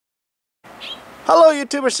Hello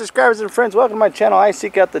YouTubers, subscribers and friends, welcome to my channel, I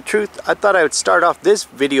Seek Out the Truth. I thought I would start off this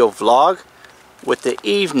video vlog with the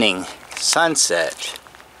evening sunset.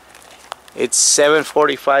 It's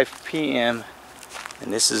 7:45 p.m.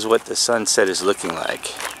 and this is what the sunset is looking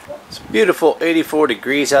like. It's beautiful, 84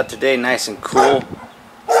 degrees out today, nice and cool.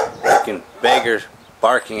 Freaking beggar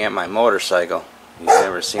barking at my motorcycle. You've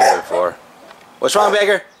never seen it before. What's wrong,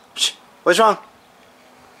 beggar? Shh. What's wrong?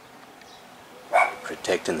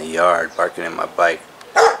 Protecting the yard, barking at my bike.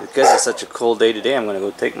 Because it's such a cool day today, I'm going to go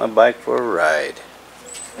take my bike for a ride.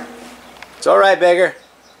 It's alright, beggar.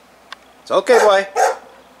 It's okay, boy.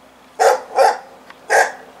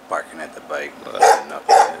 Barking at the bike.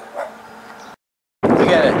 We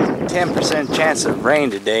got a 10% chance of rain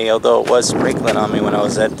today, although it was sprinkling on me when I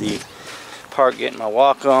was at the park getting my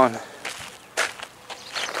walk on.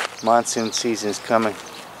 Monsoon season's coming.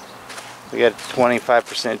 We got a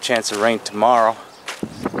 25% chance of rain tomorrow.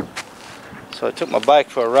 So I took my bike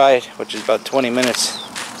for a ride, which is about 20 minutes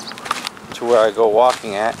to where I go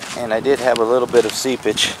walking at, and I did have a little bit of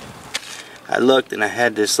seepage. I looked and I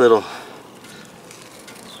had this little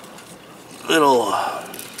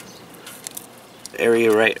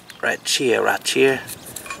area right here.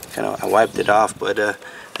 Kind of, I wiped it off, but I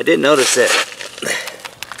did notice that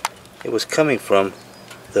it was coming from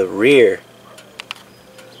the rear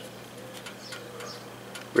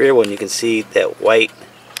one. You can see that white,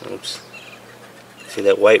 see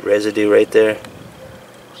that white residue right there?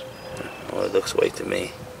 Oh, it looks white to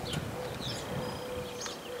me.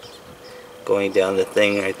 Going down the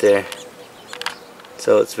thing right there.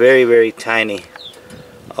 So it's very, very tiny.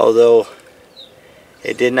 Although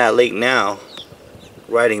it did not leak now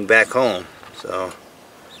riding back home. So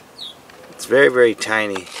it's very, very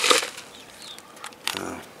tiny.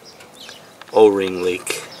 O-ring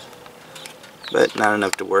leak. But not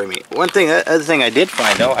enough to worry me. Other thing I did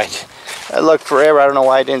find though, I looked forever, I don't know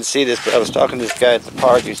why I didn't see this, but I was talking to this guy at the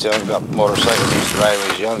park. He was telling me about motorcycles he used to ride when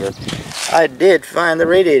he was younger. I did find the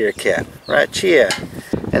radiator cap right here,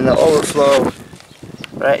 and the overflow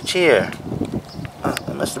right here.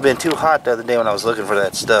 It must have been too hot the other day when I was looking for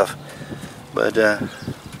that stuff. But yeah,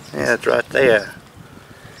 it's right there.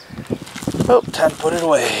 Oh, time to put it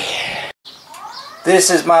away. This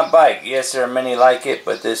is my bike. Yes, there are many like it,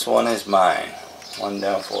 but this one is mine. One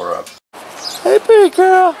down, four up. Hey, pretty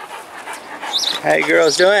girl. How you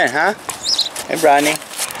girls doing, huh? Hey, Rodney.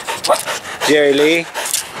 Jerry Lee.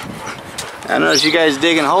 I noticed you guys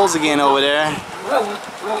digging holes again over there.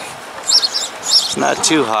 It's not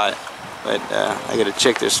too hot, but I gotta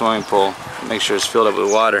check their swimming pool. Make sure it's filled up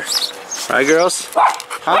with water. Right, girls?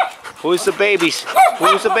 Huh? Who's the babies?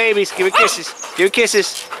 Who's the babies? Give her kisses. Give her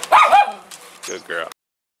kisses. Good girl.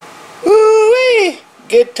 Woo-wee!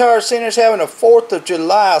 Guitar Center's having a 4th of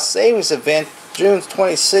July savings event, June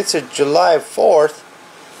 26th or July 4th.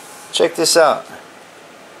 Check this out.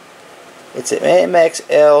 It's an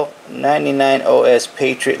MXL 99OS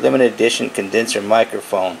Patriot Limited Edition condenser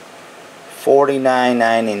microphone.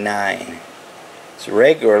 $49.99. It's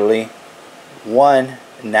regularly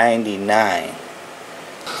 $199.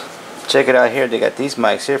 Check it out here. They got these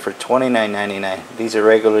mics here for $29.99. These are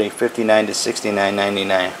regularly $59 to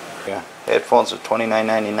 $69.99. Yeah, headphones are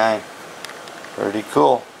 $29.99. Pretty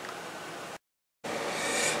cool.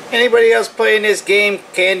 Anybody else playing this game,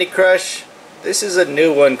 Candy Crush? This is a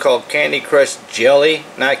new one called Candy Crush Jelly,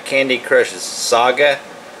 not Candy Crush Saga.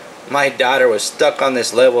 My daughter was stuck on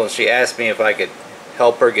this level and she asked me if I could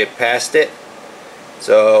help her get past it.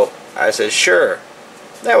 So I said sure.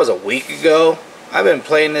 That was a week ago. I've been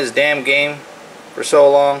playing this damn game for so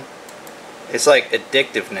long. It's like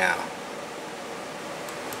addictive now.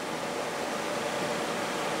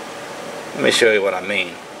 Let me show you what I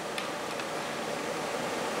mean.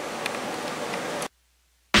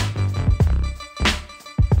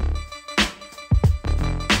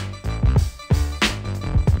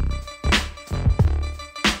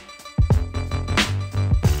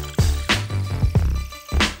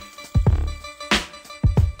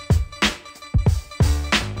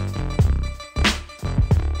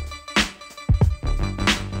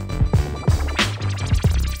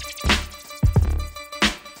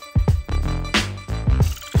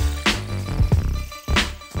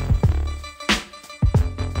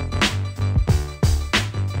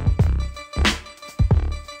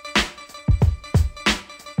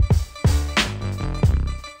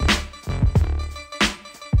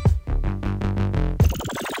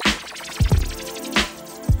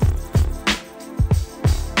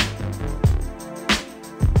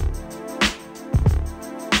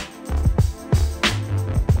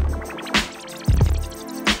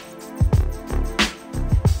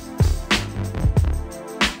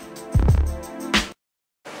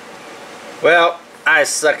 Well, I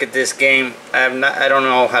suck at this game. I don't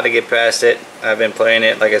know how to get past it. I've been playing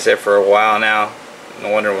it, like I said, for a while now. No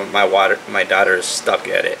wonder my daughter is stuck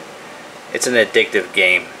at it. It's an addictive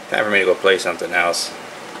game. Time for me to go play something else.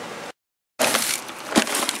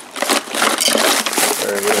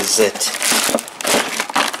 Where is it?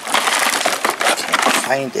 I can't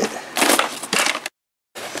find it.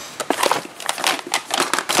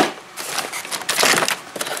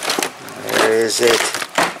 Where is it?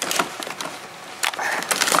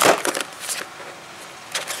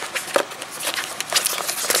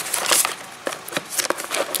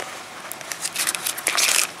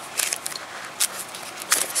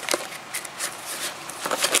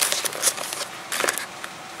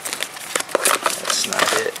 That's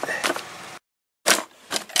not it.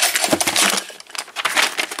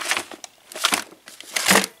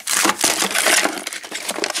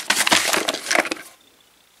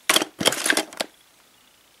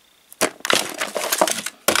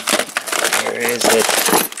 Where is it?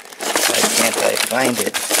 Why can't I find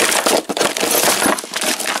it?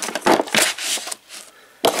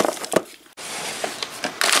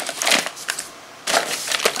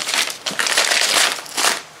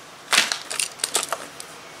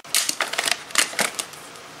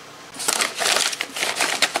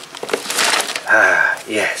 Ah,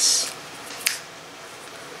 yes.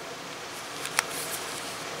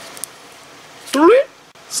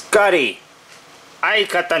 Scotty,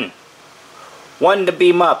 Iseekoutthetruth. One to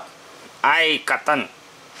beam up. Iseekoutthetruth.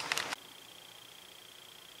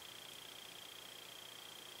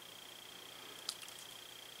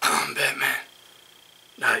 I'm Batman,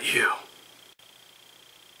 not you.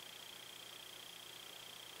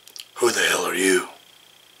 Who the hell are you?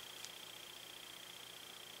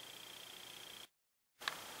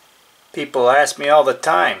 People ask me all the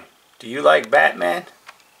time, do you like Batman?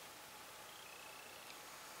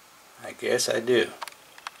 I guess I do.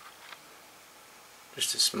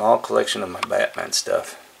 Just a small collection of my Batman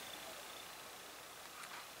stuff.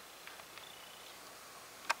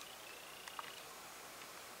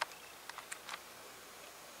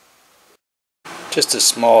 Just a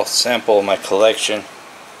small sample of my collection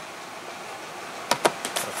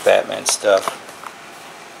of Batman stuff.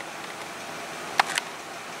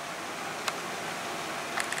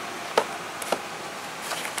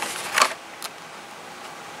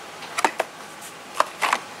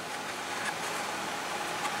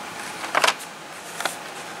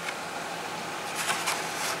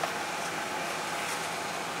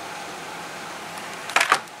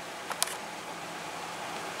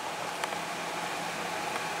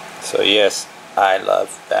 So yes, I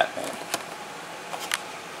love Batman.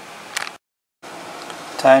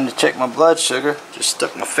 Time to check my blood sugar. Just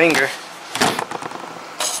stuck my finger.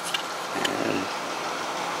 And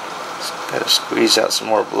just gotta squeeze out some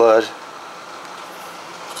more blood.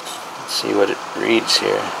 Let's see what it reads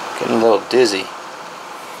here. Getting a little dizzy.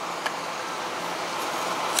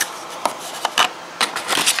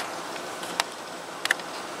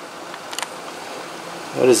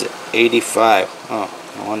 What is it? 85. Oh.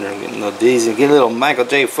 No wonder I'm getting a little dizzy. Get a little Michael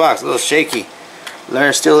J. Fox, a little shaky.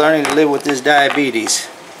 Still learning to live with this diabetes.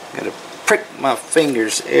 Gotta prick my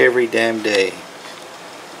fingers every damn day.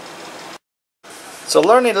 So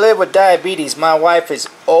learning to live with diabetes, my wife is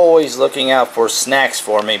always looking out for snacks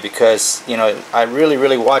for me because, you know, I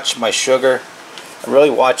really watch my sugar. I really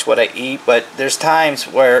watch what I eat, but there's times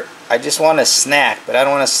where I just want to snack, but I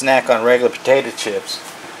don't want to snack on regular potato chips.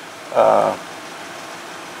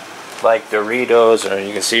 Like Doritos, or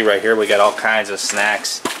you can see right here we got all kinds of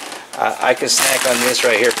snacks. I can snack on this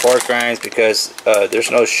right here, pork rinds, because there's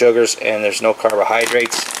no sugars and there's no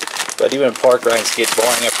carbohydrates. But even pork rinds get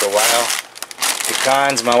boring after a while.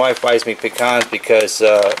 Pecans, my wife buys me pecans because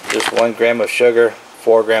there's 1 gram of sugar,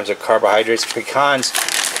 4 grams of carbohydrates. Pecans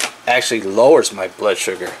actually lowers my blood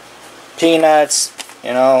sugar. Peanuts,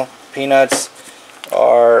 you know, peanuts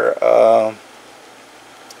are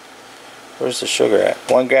where's the sugar at?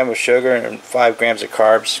 1 gram of sugar and 5 grams of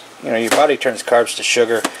carbs. You know, your body turns carbs to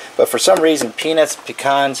sugar, but for some reason peanuts,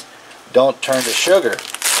 pecans don't turn to sugar.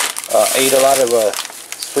 I eat a lot of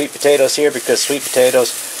sweet potatoes here because sweet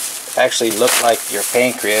potatoes actually look like your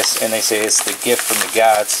pancreas, and they say it's the gift from the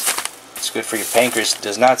gods. It's good for your pancreas. It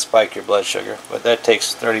does not spike your blood sugar, but that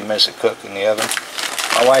takes 30 minutes to cook in the oven.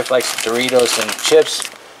 My wife likes Doritos and chips,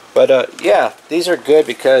 but yeah, these are good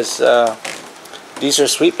because these are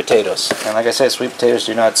sweet potatoes, and like I said, sweet potatoes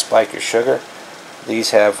do not spike your sugar.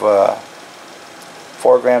 These have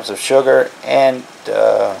 4 grams of sugar and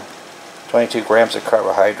 22 grams of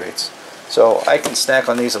carbohydrates. So I can snack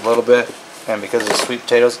on these a little bit, and because of sweet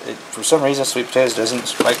potatoes, for some reason sweet potatoes doesn't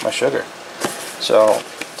spike my sugar. So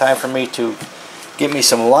time for me to get me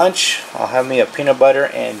some lunch. I'll have me a peanut butter,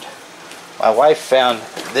 and my wife found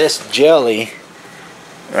this jelly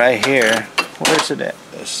right here. Where's it at?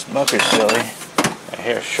 The Smucker's jelly. Right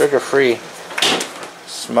here, sugar-free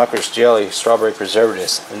Smucker's jelly, strawberry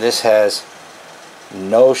preservatives. And this has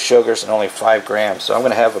no sugars and only 5 grams. So I'm going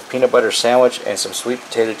to have a peanut butter sandwich and some sweet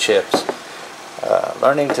potato chips.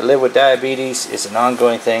 Learning to live with diabetes is an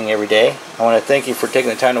ongoing thing every day. I want to thank you for taking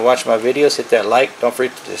the time to watch my videos. Hit that like. Don't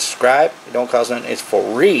forget to subscribe. It don't cost nothing. It's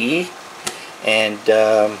free. And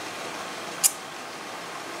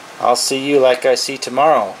I'll see you like I see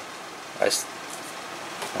tomorrow.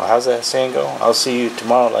 Well, how's that saying go? I'll see you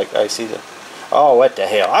tomorrow like I see the... Oh, what the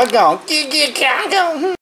hell? I'm gone.